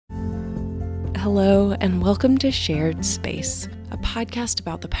Hello, and welcome to Shared Space, a podcast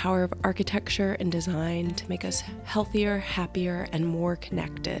about the power of architecture and design to make us healthier, happier, and more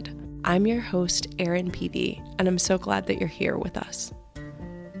connected. I'm your host, Erin Peavy, and I'm so glad that you're here with us.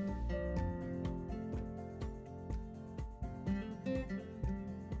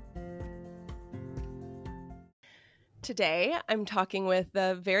 Today, I'm talking with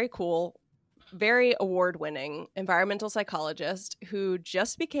the very cool, very award-winning environmental psychologist who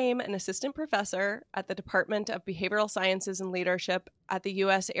just became an assistant professor at the Department of Behavioral Sciences and Leadership at the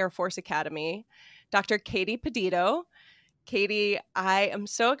U.S. Air Force Academy, Dr. Katie Pedito. Katie, I am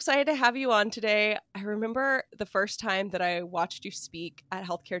so excited to have you on today. I remember the first time that I watched you speak at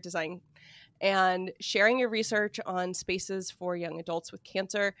Healthcare Design and sharing your research on spaces for young adults with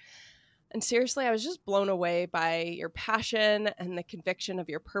cancer. And seriously, I was just blown away by your passion and the conviction of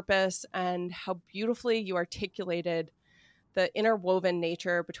your purpose and how beautifully you articulated the interwoven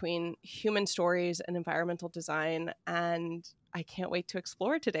nature between human stories and environmental design. And I can't wait to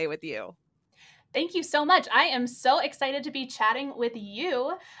explore today with you. Thank you so much. I am so excited to be chatting with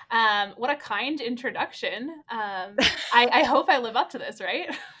you. What a kind introduction. I hope I live up to this,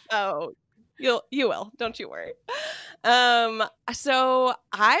 right? Oh, you will. Don't you worry. So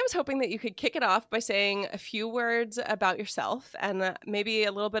I was hoping that you could kick it off by saying a few words about yourself and maybe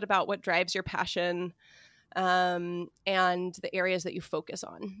a little bit about what drives your passion and the areas that you focus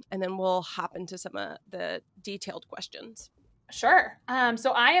on. And then we'll hop into some of the detailed questions. Sure.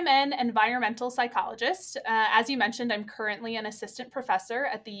 So I am an environmental psychologist. As you mentioned, I'm currently an assistant professor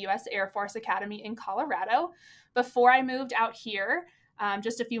at the U.S. Air Force Academy in Colorado. Before I moved out here,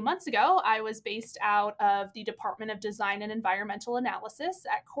 just a few months ago, I was based out of the Department of Design and Environmental Analysis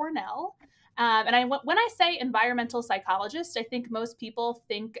at Cornell. When I say environmental psychologist, I think most people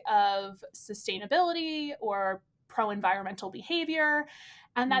think of sustainability or pro-environmental behavior,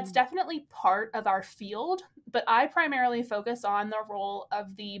 and that's definitely part of our field. But I primarily focus on the role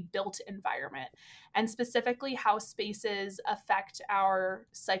of the built environment and specifically how spaces affect our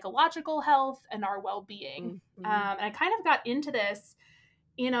psychological health and our well-being. And I kind of got into this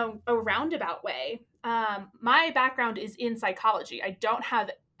in a roundabout way. My background is in psychology. I don't have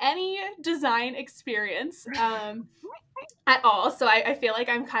any design experience at all. So I feel like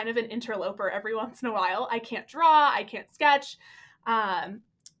I'm kind of an interloper every once in a while. I can't draw, I can't sketch.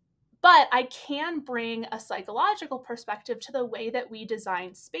 But I can bring a psychological perspective to the way that we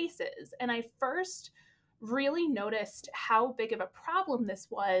design spaces. And I first really noticed how big of a problem this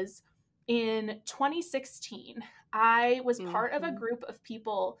was in 2016. I was part of a group of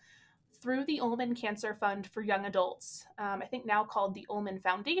people through the Ulman Cancer Fund for Young Adults, I think now called the Ulman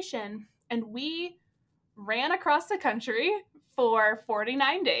Foundation. And we ran across the country for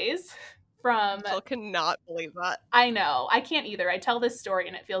 49 days. I still cannot believe that. I know. I can't either. I tell this story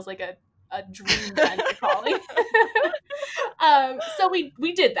and it feels like a dream bend calling. So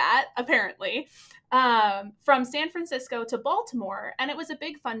we did that, apparently, from San Francisco to Baltimore. And it was a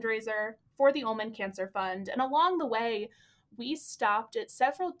big fundraiser for the Ulman Cancer Fund. And along the way, we stopped at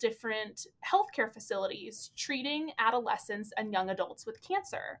several different healthcare facilities treating adolescents and young adults with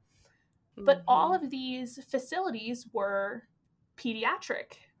cancer. But all of these facilities were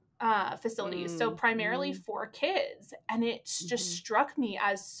pediatric facilities, so primarily for kids. And it just struck me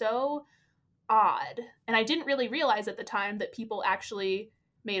as so odd. And I didn't really realize at the time that people actually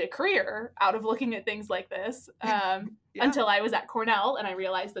made a career out of looking at things like this until I was at Cornell and I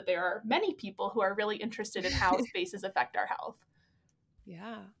realized that there are many people who are really interested in how spaces affect our health.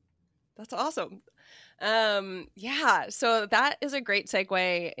 Yeah, that's awesome. So that is a great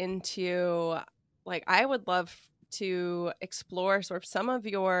segue into, I would love to explore sort of some of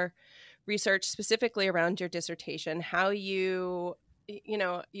your research specifically around your dissertation, how you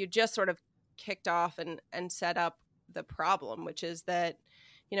just sort of kicked off and set up the problem, which is that,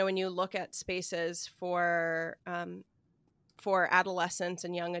 when you look at spaces for adolescents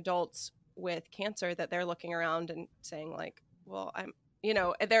and young adults with cancer, that they're looking around and saying well,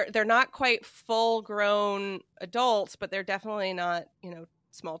 they're not quite full grown adults, but they're definitely not,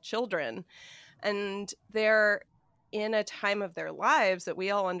 small children. And they're in a time of their lives that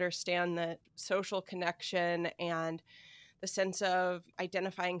we all understand that social connection and the sense of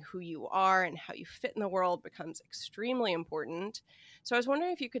identifying who you are and how you fit in the world becomes extremely important. So I was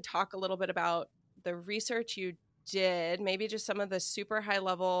wondering if you could talk a little bit about the research you did, maybe just some of the super high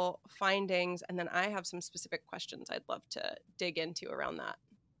level findings, and then I have some specific questions I'd love to dig into around that.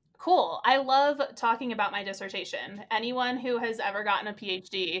 Cool. I love talking about my dissertation. Anyone who has ever gotten a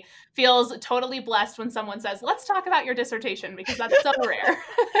PhD feels totally blessed when someone says, let's talk about your dissertation, because that's so rare.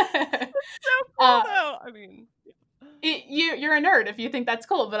 So cool, though. I mean, you're a nerd if you think that's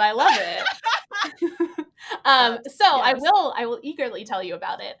cool, but I love it. So Yes. I will eagerly tell you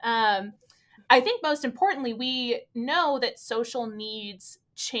about it. I think most importantly, we know that social needs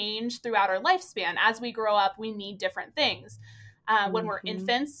change throughout our lifespan. As we grow up, we need different things. When we're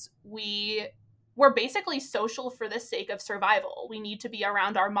infants, we're basically social for the sake of survival. We need to be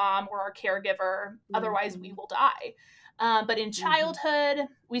around our mom or our caregiver, otherwise we will die. But in childhood,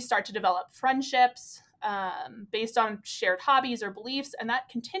 we start to develop friendships based on shared hobbies or beliefs, and that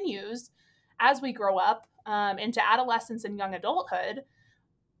continues as we grow up into adolescence and young adulthood.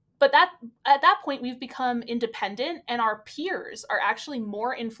 But that at that point we've become independent, and our peers are actually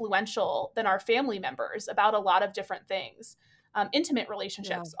more influential than our family members about a lot of different things. Intimate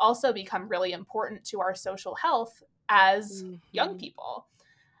relationships also become really important to our social health as young people.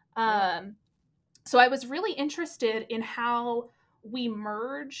 So I was really interested in how we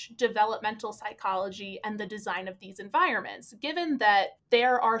merge developmental psychology and the design of these environments. Given that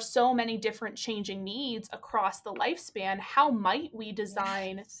there are so many different changing needs across the lifespan, how might we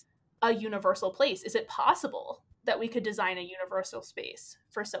design a universal place? Is it possible that we could design a universal space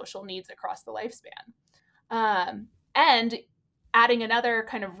for social needs across the lifespan? And adding another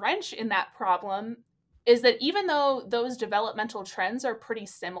kind of wrench in that problem is that even though those developmental trends are pretty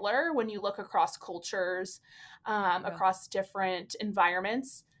similar when you look across cultures, across different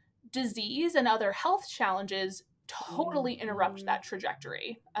environments, disease and other health challenges totally interrupt that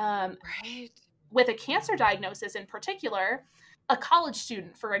trajectory. Right. With a cancer diagnosis in particular, a college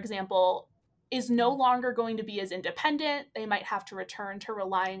student, for example, is no longer going to be as independent. They might have to return to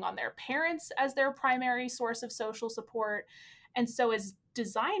relying on their parents as their primary source of social support. And so, as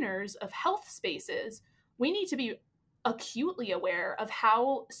designers of health spaces, we need to be acutely aware of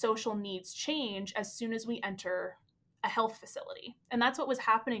how social needs change as soon as we enter a health facility. And that's what was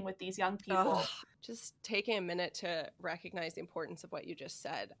happening with these young people. Just taking a minute to recognize the importance of what you just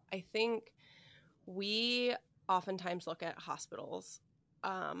said. I think we oftentimes look at hospitals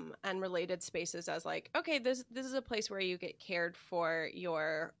and related spaces as like, okay, this is a place where you get cared for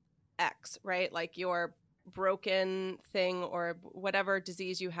your X, right? Like your broken thing or whatever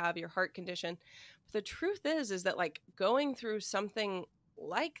disease you have, your heart condition. But the truth is that like going through something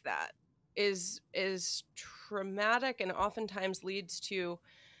like that is traumatic and oftentimes leads to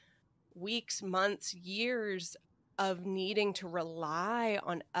weeks, months, years of needing to rely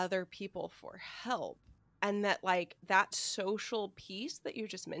on other people for help. And that like that social piece that you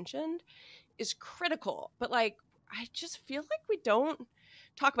just mentioned is critical. But like I just feel like we don't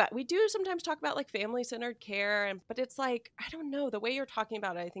talk about, we do sometimes talk about like family-centered care, and but it's like, I don't know, the way you're talking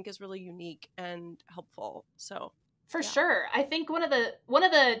about it I think is really unique and helpful. So for sure. I think one of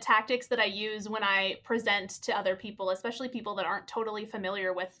the tactics that I use when I present to other people, especially people that aren't totally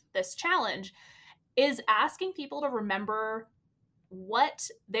familiar with this challenge, is asking people to remember what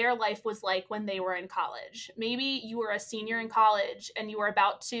their life was like when they were in college. Maybe you were a senior in college and you were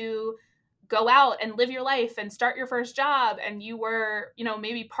about to go out and live your life and start your first job, and you were,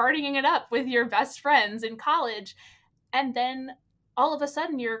 maybe partying it up with your best friends in college. And then all of a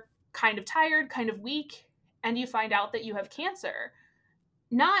sudden you're kind of tired, kind of weak, and you find out that you have cancer.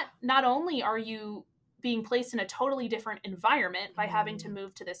 Not only are you being placed in a totally different environment by having to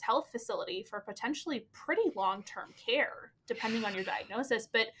move to this health facility for potentially pretty long-term care, depending on your diagnosis,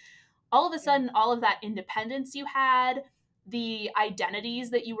 but all of a sudden, all of that independence you had, the identities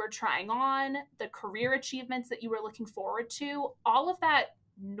that you were trying on, the career achievements that you were looking forward to, all of that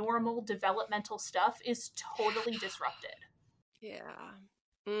normal developmental stuff is totally disrupted.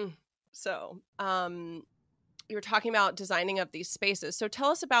 So you were talking about designing of these spaces. So tell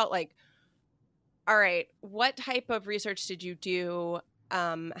us about like, all right, what type of research did you do?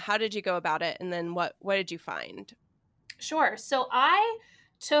 How did you go about it? And then what did you find? Sure. So I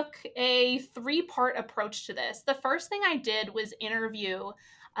took a 3-part approach to this. The first thing I did was interview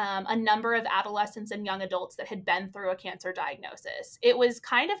a number of adolescents and young adults that had been through a cancer diagnosis. It was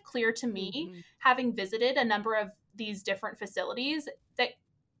kind of clear to me, having visited a number of these different facilities, that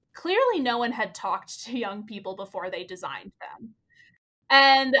clearly no one had talked to young people before they designed them.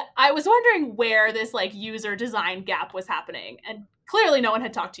 And I was wondering where this like user design gap was happening. And clearly no one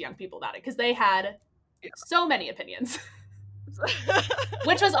had talked to young people about it because they had so many opinions.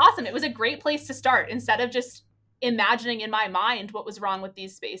 Which was awesome. It was a great place to start instead of just imagining in my mind what was wrong with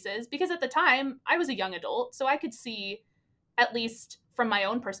these spaces. Because at the time, I was a young adult, so I could see, at least from my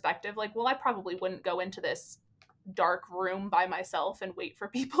own perspective, like, well, I probably wouldn't go into this dark room by myself and wait for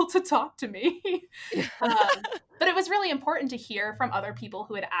people to talk to me. But it was really important to hear from other people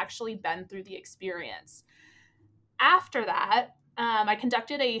who had actually been through the experience. After that, I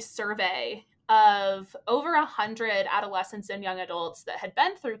conducted a survey of over 100 adolescents and young adults that had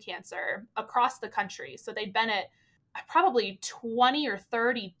been through cancer across the country. So they'd been at probably 20 or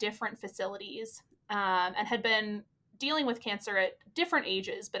 30 different facilities, and had been dealing with cancer at different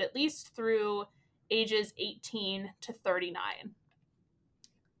ages, but at least through ages 18 to 39,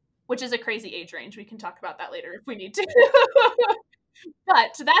 which is a crazy age range. We can talk about that later if we need to.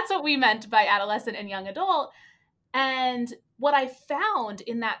 But that's what we meant by adolescent and young adult. And what I found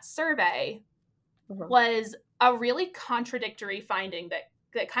in that survey was a really contradictory finding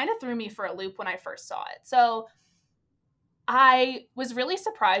that kind of threw me for a loop when I first saw it. So I was really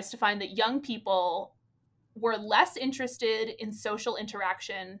surprised to find that young people were less interested in social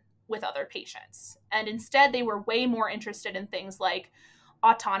interaction with other patients. And instead, they were way more interested in things like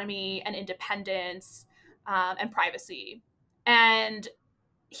autonomy and independence, and privacy. And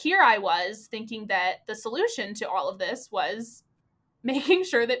here I was thinking that the solution to all of this was making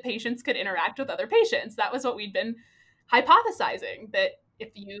sure that patients could interact with other patients. That was what we'd been hypothesizing, that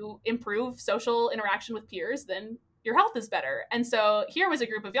if you improve social interaction with peers, then your health is better. And so here was a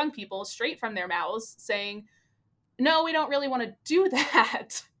group of young people straight from their mouths saying, no, we don't really want to do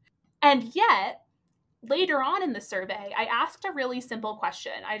that. And yet, later on in the survey, I asked a really simple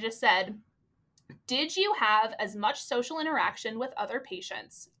question. I just said, did you have as much social interaction with other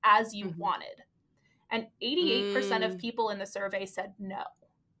patients as you wanted? And 88% of people in the survey said no.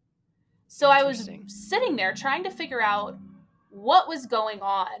 So I was sitting there trying to figure out what was going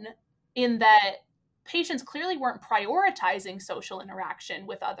on, in that patients clearly weren't prioritizing social interaction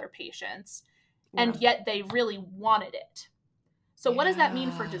with other patients, and yet they really wanted it. So what does that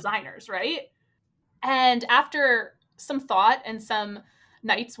mean for designers, right? And after some thought and some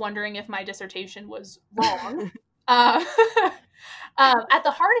nights wondering if my dissertation was wrong, at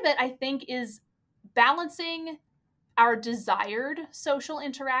the heart of it, I think, is balancing our desired social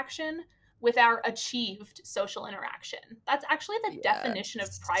interaction with our achieved social interaction. That's actually the definition of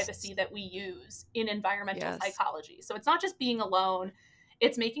privacy that we use in environmental psychology. So it's not just being alone,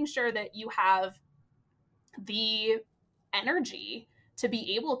 it's making sure that you have the energy to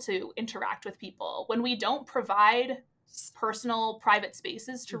be able to interact with people. When we don't provide personal private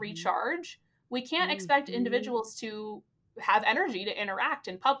spaces to recharge, we can't expect individuals to have energy to interact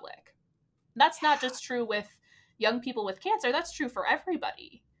in public. That's not just true with young people with cancer, that's true for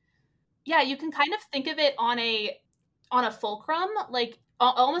everybody. Yeah, you can kind of think of it on a fulcrum, like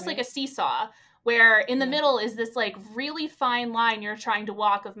almost like a seesaw, where in the middle is this like really fine line you're trying to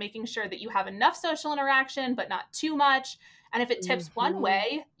walk of making sure that you have enough social interaction but not too much. And if it tips one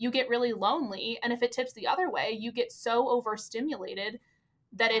way, you get really lonely, and if it tips the other way, you get so overstimulated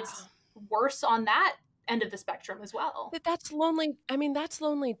that it's worse on that end of the spectrum as well. But that's lonely. I mean, that's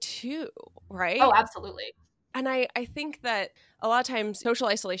lonely too, right? Oh, absolutely. And I think that a lot of times social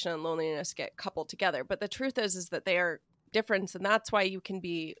isolation and loneliness get coupled together. But the truth is that they are different. And that's why you can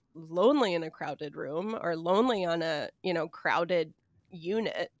be lonely in a crowded room or lonely on a, crowded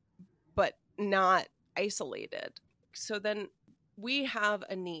unit, but not isolated. So then we have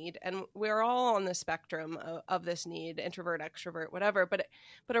a need, and we're all on the spectrum of this need, introvert, extrovert, whatever, but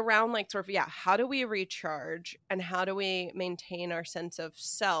around like sort of, how do we recharge and how do we maintain our sense of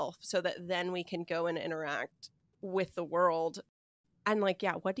self so that then we can go and interact with the world? And like,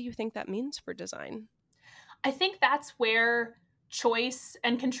 what do you think that means for design? I think that's where choice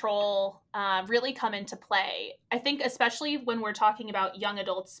and control really come into play. I think especially when we're talking about young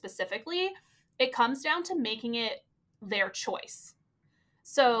adults specifically, it comes down to making it their choice.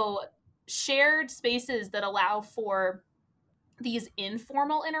 So shared spaces that allow for these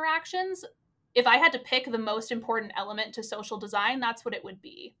informal interactions, if I had to pick the most important element to social design, that's what it would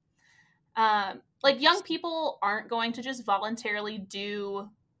be. Like young people aren't going to just voluntarily do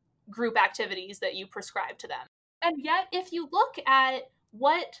group activities that you prescribe to them. And yet, if you look at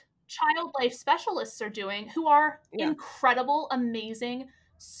what child life specialists are doing, who are incredible, amazing,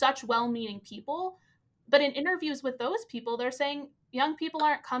 such well-meaning people, but in interviews with those people, they're saying young people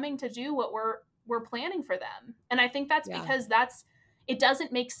aren't coming to do what we're planning for them. And I think that's because it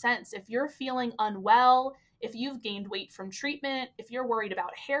doesn't make sense. If you're feeling unwell, if you've gained weight from treatment, if you're worried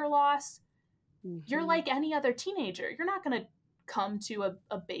about hair loss, you're like any other teenager. You're not going to come to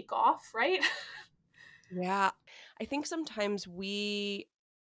a bake-off, right? Yeah. I think sometimes we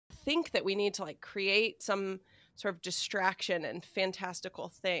think that we need to like create some sort of distraction and fantastical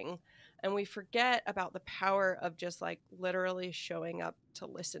thing, and we forget about the power of just like literally showing up to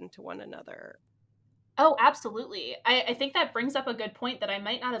listen to one another. Oh, absolutely. I think that brings up a good point that I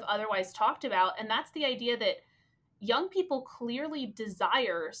might not have otherwise talked about, and that's the idea that young people clearly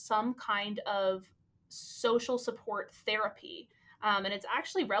desire some kind of social support therapy. And it's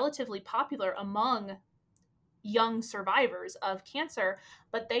actually relatively popular among young survivors of cancer,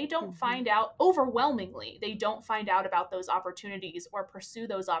 but they don't Mm-hmm. find out overwhelmingly. They don't find out about those opportunities or pursue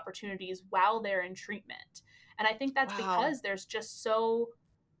those opportunities while they're in treatment. And I think that's Wow. because there's just so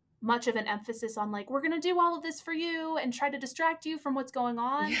much of an emphasis on like, we're going to do all of this for you and try to distract you from what's going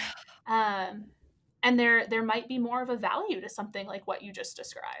on. Yeah. Um, and there might be more of a value to something like what you just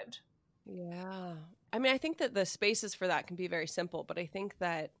described. Yeah. I mean, I think that the spaces for that can be very simple, but I think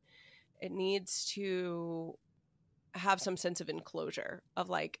that it needs to have some sense of enclosure of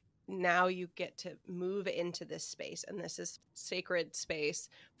like, now you get to move into this space and this is sacred space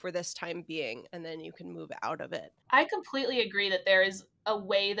for this time being, and then you can move out of it. I completely agree that there is a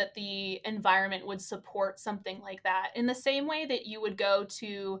way that the environment would support something like that in the same way that you would go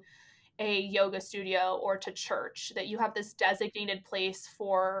to a yoga studio or to church, that you have this designated place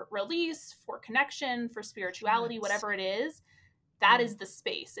for release, for connection, for spirituality, Yes. whatever it is. That Mm. is the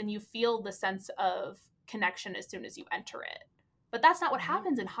space, and you feel the sense of connection as soon as you enter it. But that's not what Yep.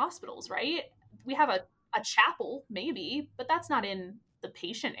 happens in hospitals, right? We have a chapel maybe, but that's not in the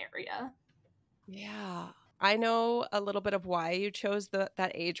patient area. Yeah. I know a little bit of why you chose that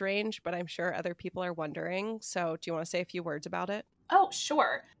age range, but I'm sure other people are wondering. So, do you want to say a few words about it? Oh,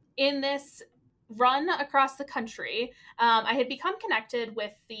 sure. In this run across the country, I had become connected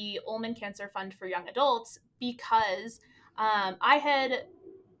with the Ullman Cancer Fund for Young Adults because I had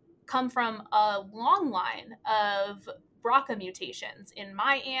come from a long line of BRCA mutations in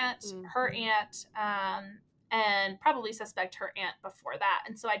my aunt, her Mm-hmm. aunt, and probably suspect her aunt before that.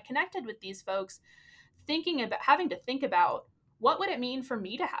 And so I'd connected with these folks thinking about having to think about what would it mean for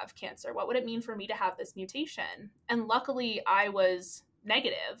me to have cancer? What would it mean for me to have this mutation? And luckily, I was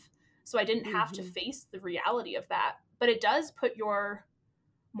negative, so I didn't have to Mm-hmm. face the reality of that. But it does put your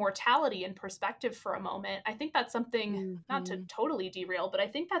mortality in perspective for a moment. I think that's something, not to Mm-hmm. totally derail, but I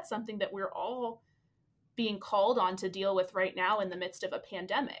think that's something that we're all being called on to deal with right now in the midst of a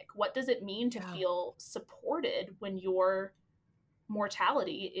pandemic. What does it mean to Yeah. feel supported when your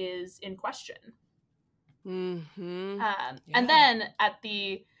mortality is in question? Mm-hmm. And Yeah. then at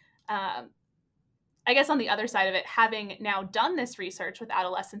the, um, I guess on the other side of it, having now done this research with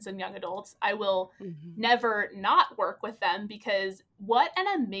adolescents and young adults, I will Mm-hmm. never not work with them because what an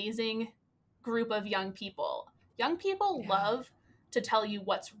amazing group of young people. Young people Yeah. love to tell you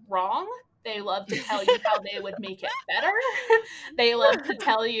what's wrong. They love to tell you how they would make it better. They love to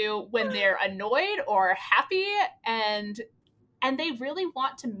tell you when they're annoyed or happy, and they really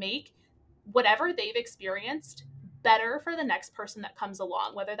want to make whatever they've experienced better for the next person that comes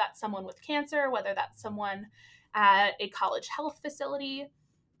along, whether that's someone with cancer, whether that's someone at a college health facility.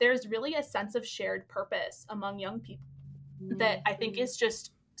 There's really a sense of shared purpose among young people that I think Mm-hmm. is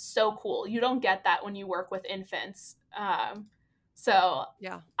just so cool. You don't get that when you work with infants. So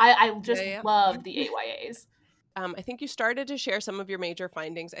Yeah. I just Yeah. love the Yeah. AYAs. I think you started to share some of your major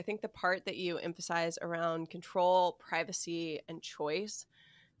findings. I think the part that you emphasize around control, privacy, and choice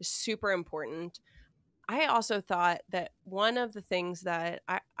is super important. I also thought that one of the things that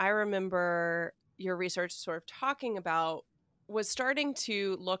I remember your research sort of talking about was starting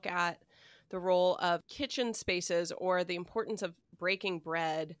to look at the role of kitchen spaces or the importance of breaking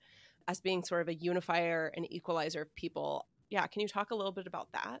bread as being sort of a unifier and equalizer of people. Yeah, can you talk a little bit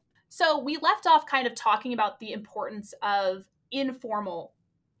about that? So we left off kind of talking about the importance of informal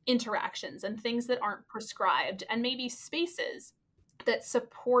interactions and things that aren't prescribed, and maybe spaces that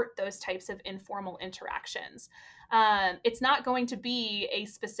support those types of informal interactions. It's not going to be a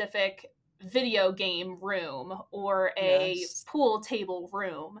specific video game room or a Yes. pool table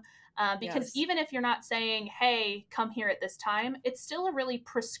room. Because Yes. even if you're not saying, hey, come here at this time, it's still a really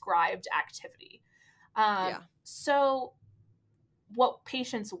prescribed activity. Yeah. So what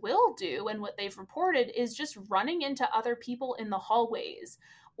patients will do and what they've reported is just running into other people in the hallways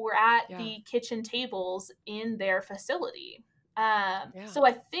or at Yeah. the kitchen tables in their facility. Yeah. So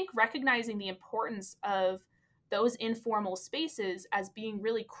I think recognizing the importance of those informal spaces as being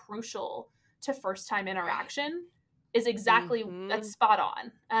really crucial to first time Right. interaction is exactly, that's Mm-hmm. spot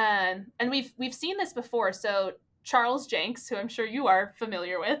on. And we've seen this before. So Charles Jenks, who I'm sure you are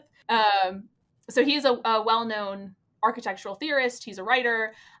familiar with, um, so he's a well-known architectural theorist. He's a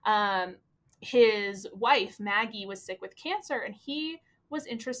writer. Um, his wife Maggie was sick with cancer, and he was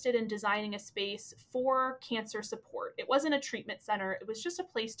interested in designing a space for cancer support. It wasn't a treatment center; it was just a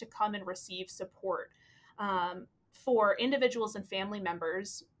place to come and receive support for individuals and family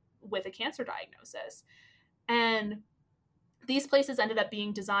members with a cancer diagnosis. And these places ended up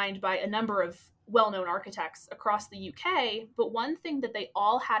being designed by a number of well-known architects across the UK, but one thing that they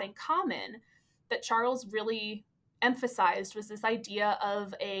all had in common that Charles really emphasized was this idea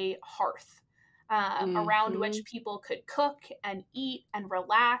of a hearth around which people could cook and eat and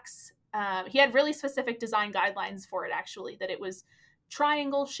relax. He had really specific design guidelines for it, actually, that it was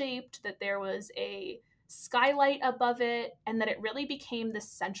triangle shaped, that there was a skylight above it, and that it really became this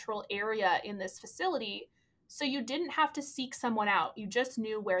central area in this facility. So you didn't have to seek someone out. You just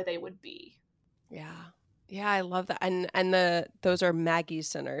knew where they would be. Yeah. Yeah, I love that. And those are Maggie's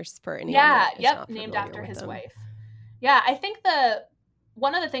centers for anyone Yeah, that is yep, not named familiar after with his them. wife. Yeah, I think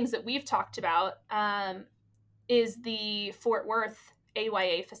one of the things that we've talked about is the Fort Worth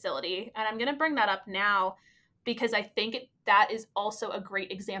AYA facility. And I'm going to bring that up now because I think that is also a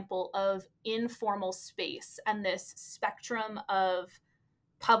great example of informal space and this spectrum of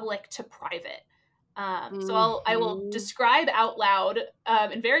public to private. So I will describe out loud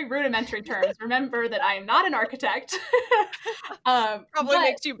in very rudimentary terms. Remember that I am not an architect. Probably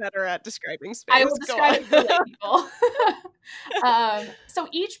makes you better at describing space. I will describe it for lay people. So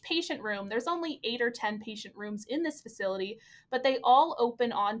each patient room, there's only 8 or 10 patient rooms in this facility, but they all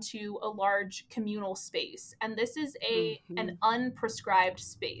open onto a large communal space. And this is an unprescribed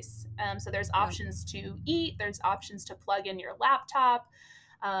space. So there's options to eat, there's options to plug in your laptop,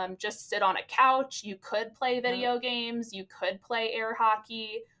 just sit on a couch. You could play video games, you could play air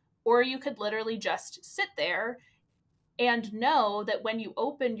hockey, or you could literally just sit there and know that when you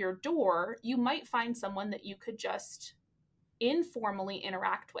open your door, you might find someone that you could just informally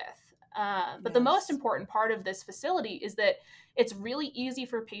interact with. But the most important part of this facility is that it's really easy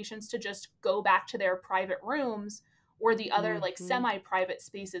for patients to just go back to their private rooms or the other like semi-private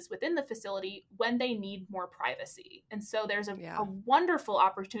spaces within the facility when they need more privacy. And so there's a wonderful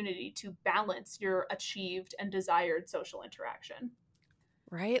opportunity to balance your achieved and desired social interaction.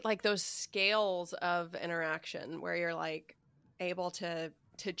 Right? Like those scales of interaction where you're like able to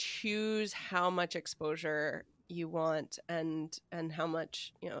choose how much exposure you want and how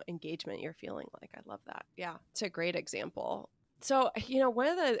much, engagement you're feeling like. I love that. Yeah. It's a great example. So, one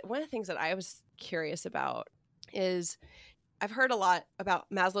of the things that I was curious about is I've heard a lot about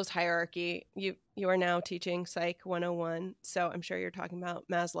Maslow's hierarchy. You are now teaching Psych 101, so I'm sure you're talking about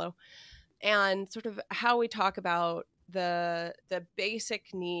Maslow and sort of how we talk about the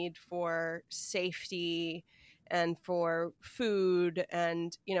basic need for safety and for food.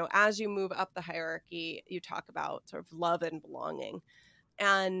 And, as you move up the hierarchy, you talk about sort of love and belonging.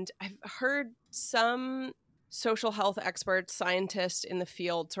 And I've heard some social health experts, scientists in the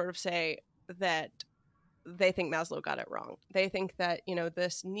field sort of say that they think Maslow got it wrong. They think that,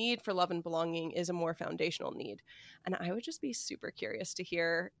 this need for love and belonging is a more foundational need. And I would just be super curious to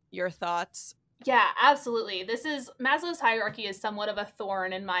hear your thoughts. Yeah, absolutely. Maslow's hierarchy is somewhat of a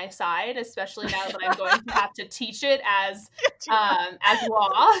thorn in my side, especially now that I'm going to have to teach it as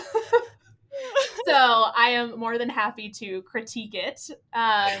law. So I am more than happy to critique it.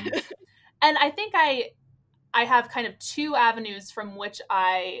 And I think I have kind of 2 avenues from which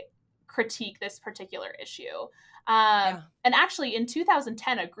I critique this particular issue. And actually in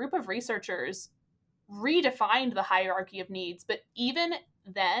 2010, a group of researchers redefined the hierarchy of needs, but even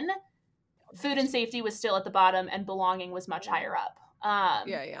then, food and safety was still at the bottom and belonging was much higher up.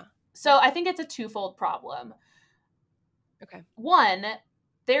 So I think it's a twofold problem. Okay. One,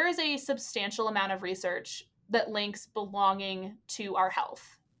 there is a substantial amount of research that links belonging to our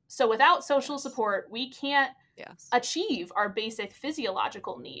health. So without social support, we can't achieve our basic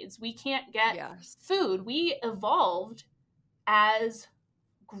physiological needs. We can't get food. We evolved as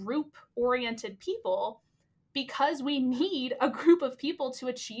group-oriented people because we need a group of people to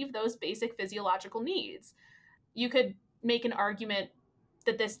achieve those basic physiological needs. You could make an argument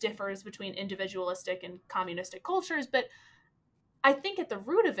that this differs between individualistic and communistic cultures, but I think at the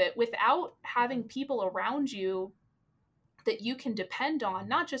root of it, without having people around you that you can depend on,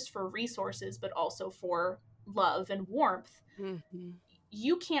 not just for resources, but also for love and warmth,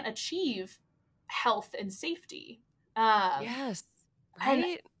 you can't achieve health and safety. Right?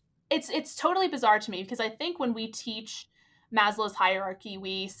 And it's totally bizarre to me because I think when we teach Maslow's hierarchy,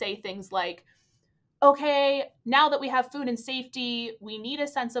 we say things like, okay, now that we have food and safety, we need a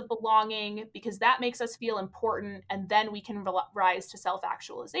sense of belonging because that makes us feel important, and then we can rise to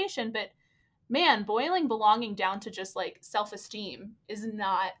self-actualization. But man, boiling belonging down to just like self-esteem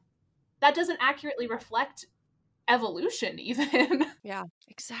that doesn't accurately reflect evolution even. Yeah,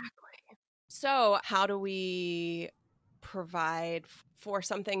 exactly. So how do we provide for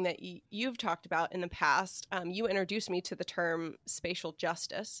something that you've talked about in the past? You introduced me to the term spatial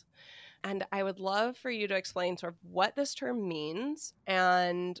justice. And I would love for you to explain sort of what this term means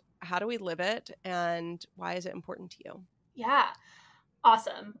and how do we live it and why is it important to you? Yeah.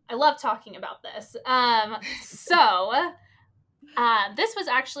 Awesome. I love talking about this. This was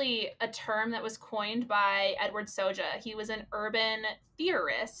actually a term that was coined by Edward Soja. He was an urban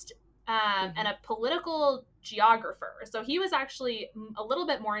theorist and a political geographer. So he was actually a little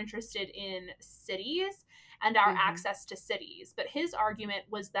bit more interested in cities and our access to cities. But his argument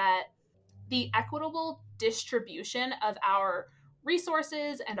was that the equitable distribution of our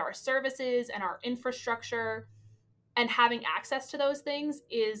resources and our services and our infrastructure and having access to those things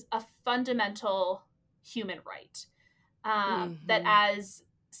is a fundamental human right. That as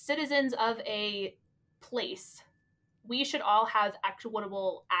citizens of a place, we should all have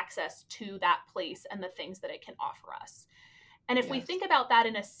equitable access to that place and the things that it can offer us. And if we think about that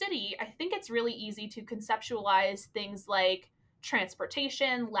in a city, I think it's really easy to conceptualize things like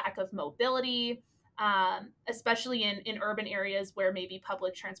transportation, lack of mobility, especially in urban areas where maybe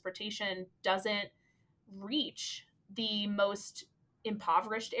public transportation doesn't reach the most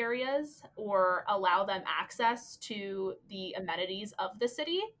impoverished areas or allow them access to the amenities of the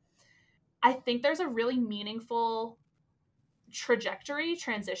city. I think there's a really meaningful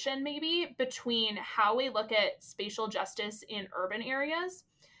transition maybe between how we look at spatial justice in urban areas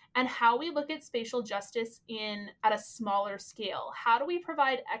and how we look at spatial justice at a smaller scale. How do we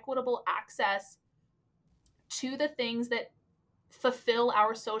provide equitable access to the things that fulfill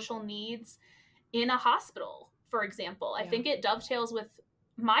our social needs in a hospital, for example? I think it dovetails with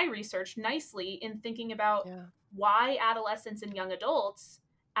my research nicely in thinking about why adolescents and young adults,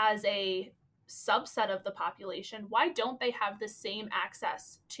 as a subset of the population, why don't they have the same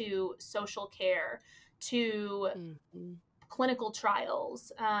access to social care, to clinical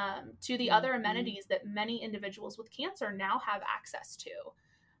trials, to the other amenities that many individuals with cancer now have access to?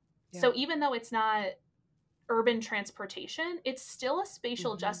 So even though it's not urban transportation, it's still a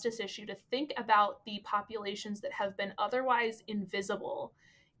spatial justice issue to think about the populations that have been otherwise invisible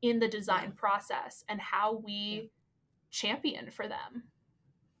in the design process and how we champion for them.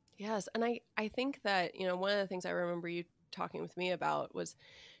 Yes. And I think that, one of the things I remember you talking with me about was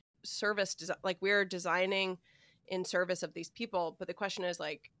service design. Like, we're designing in service of these people, but the question is,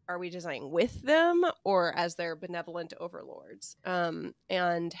 like, are we designing with them or as their benevolent overlords?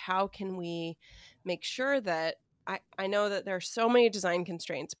 And how can we make sure that I know that there are so many design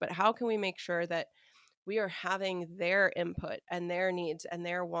constraints, but how can we make sure that we are having their input and their needs and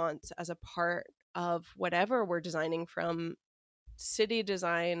their wants as a part of whatever we're designing, from city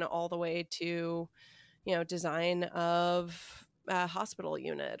design all the way to, design of a hospital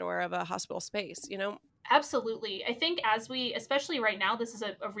unit or of a hospital space, Absolutely. I think especially right now, this is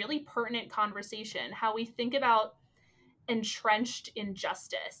a really pertinent conversation, how we think about entrenched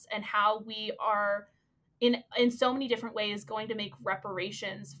injustice and how we are in so many different ways going to make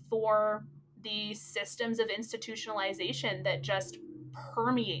reparations for the systems of institutionalization that just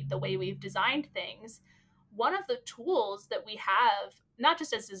permeate the way we've designed things. One of the tools that we have, not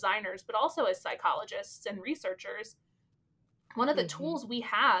just as designers, but also as psychologists and researchers, one of the tools we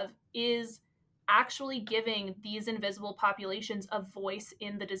have is actually giving these invisible populations a voice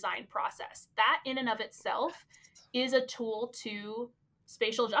in the design process. That in and of itself is a tool to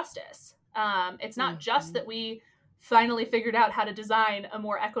spatial justice. It's not just that we finally figured out how to design a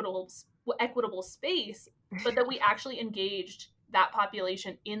more equitable space, but that we actually engaged that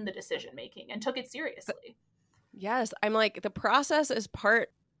population in the decision making and took it seriously. Yes, I'm like, the process is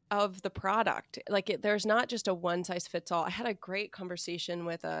part of the product. Like, there's not just a one size fits all. I had a great conversation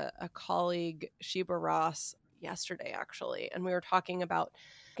with a colleague, Sheba Ross, yesterday actually, and we were talking about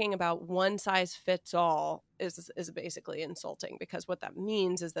one size fits all is basically insulting, because what that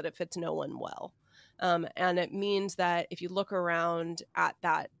means is that it fits no one well. And it means that if you look around at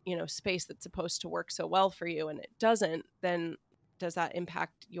that, space that's supposed to work so well for you and it doesn't, then does that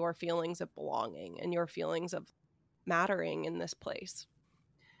impact your feelings of belonging and your feelings of mattering in this place?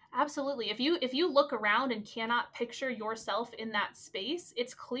 Absolutely. If you look around and cannot picture yourself in that space,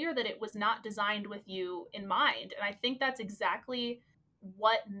 it's clear that it was not designed with you in mind. And I think that's exactly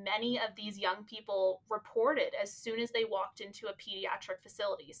what many of these young people reported as soon as they walked into a pediatric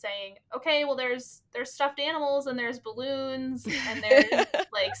facility, saying, okay, well, there's stuffed animals and there's balloons and there's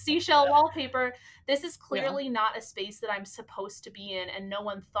like seashell wallpaper. This is clearly not a space that I'm supposed to be in, and no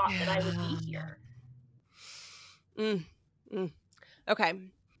one thought that I would be here. Okay.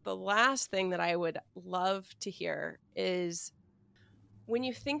 The last thing that I would love to hear is, when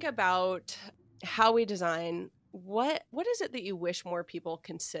you think about how we design, what is it that you wish more people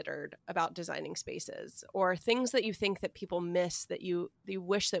considered about designing spaces, or things that you think that people miss that you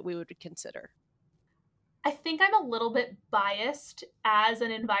wish that we would consider? I think I'm a little bit biased as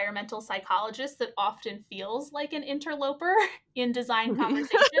an environmental psychologist that often feels like an interloper in design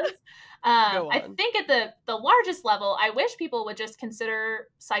conversations. Go I on. think at the largest level, I wish people would just consider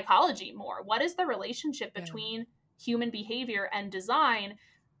psychology more. What is the relationship Yeah. between human behavior and design?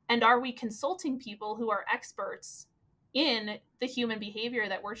 And are we consulting people who are experts in the human behavior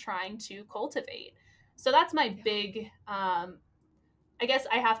that we're trying to cultivate? So that's my big I guess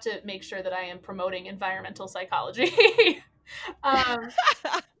I have to make sure that I am promoting environmental psychology. um,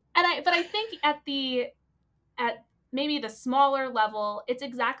 but I think at maybe the smaller level, it's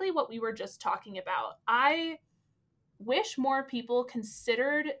exactly what we were just talking about. I wish more people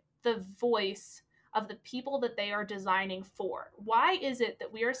considered the voice of the people that they are designing for. Why is it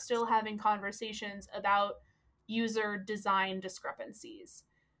that we are still having conversations about user design discrepancies?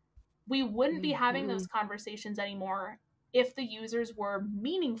 We wouldn't be having Mm-hmm. those conversations anymore if the users were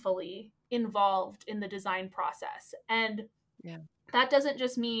meaningfully involved in the design process. And Yeah. that doesn't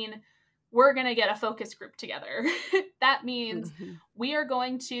just mean we're going to get a focus group together. That means Mm-hmm. we are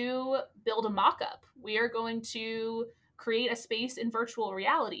going to build a mock-up. We are going to create a space in virtual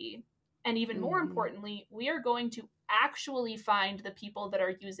reality. And even more Mm-hmm. importantly, we are going to actually find the people that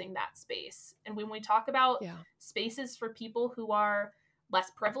are using that space. And when we talk about Yeah. spaces for people who are less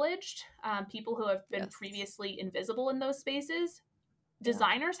privileged, people who have been Yes. previously invisible in those spaces, Yeah.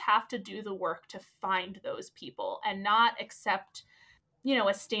 designers have to do the work to find those people and not accept,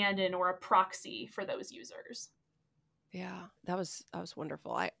 a stand-in or a proxy for those users. Yeah, that was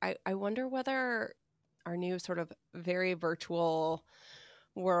wonderful. I wonder whether our new sort of very virtual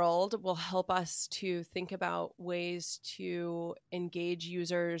world will help us to think about ways to engage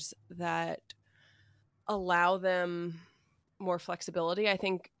users that allow them more flexibility. I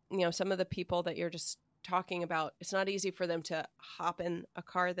think, some of the people that you're just talking about, it's not easy for them to hop in a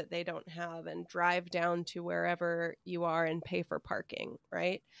car that they don't have and drive down to wherever you are and pay for parking,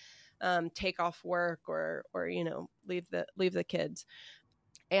 right? Take off work or leave the kids.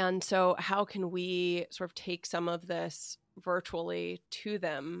 And so how can we sort of take some of this virtually to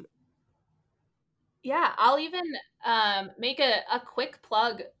them? Yeah, I'll even make a quick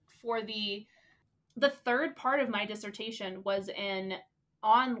plug for the third part of my dissertation was an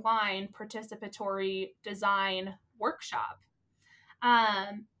online participatory design workshop,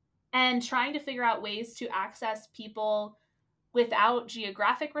 and trying to figure out ways to access people without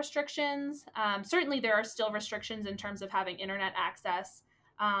geographic restrictions. Certainly, there are still restrictions in terms of having internet access.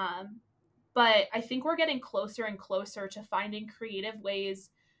 But I think we're getting closer and closer to finding creative ways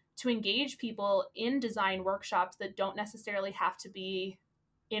to engage people in design workshops that don't necessarily have to be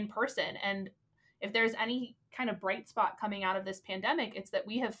in person. And if there's any kind of bright spot coming out of this pandemic, it's that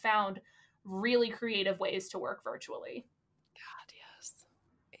we have found really creative ways to work virtually. God, yes.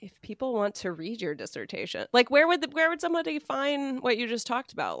 If people want to read your dissertation, like where would somebody find what you just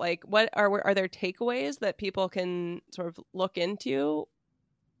talked about? Like, what are there takeaways that people can sort of look into?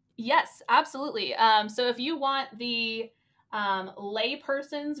 Yes, absolutely. So if you want the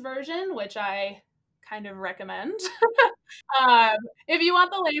layperson's version, which I kind of recommend, if you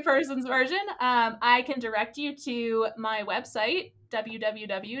want the layperson's version, I can direct you to my website,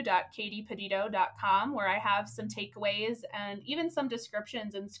 www.katiepedito.com, where I have some takeaways and even some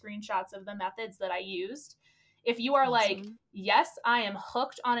descriptions and screenshots of the methods that I used. If you are like, yes, I am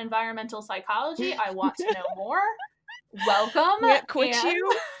hooked on environmental psychology, I want to know more, welcome. Can't quit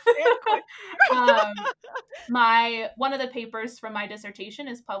you. One of the papers from my dissertation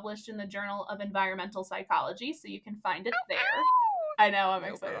is published in the Journal of Environmental Psychology, so you can find it there. I know, I'm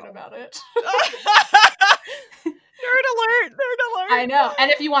excited about it. Nerd alert! I know.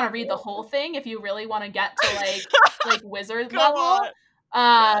 And if you want to read the whole thing, if you really want to get to like wizard level,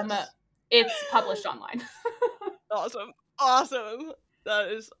 yes. It's published online. Awesome. That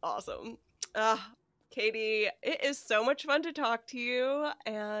is awesome. Katie, it is so much fun to talk to you,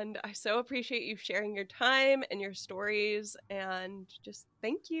 and I so appreciate you sharing your time and your stories, and just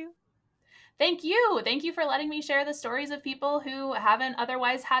thank you. Thank you. Thank you for letting me share the stories of people who haven't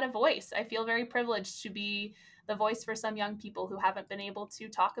otherwise had a voice. I feel very privileged to be the voice for some young people who haven't been able to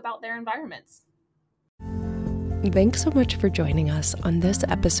talk about their environments. Thanks so much for joining us on this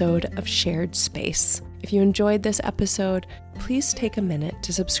episode of Shared Space. If you enjoyed this episode, please take a minute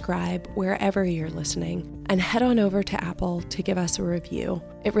to subscribe wherever you're listening and head on over to Apple to give us a review.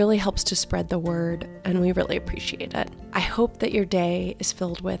 It really helps to spread the word, and we really appreciate it. I hope that your day is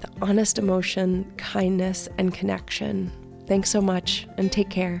filled with honest emotion, kindness, and connection. Thanks so much, and take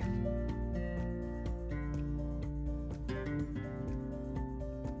care.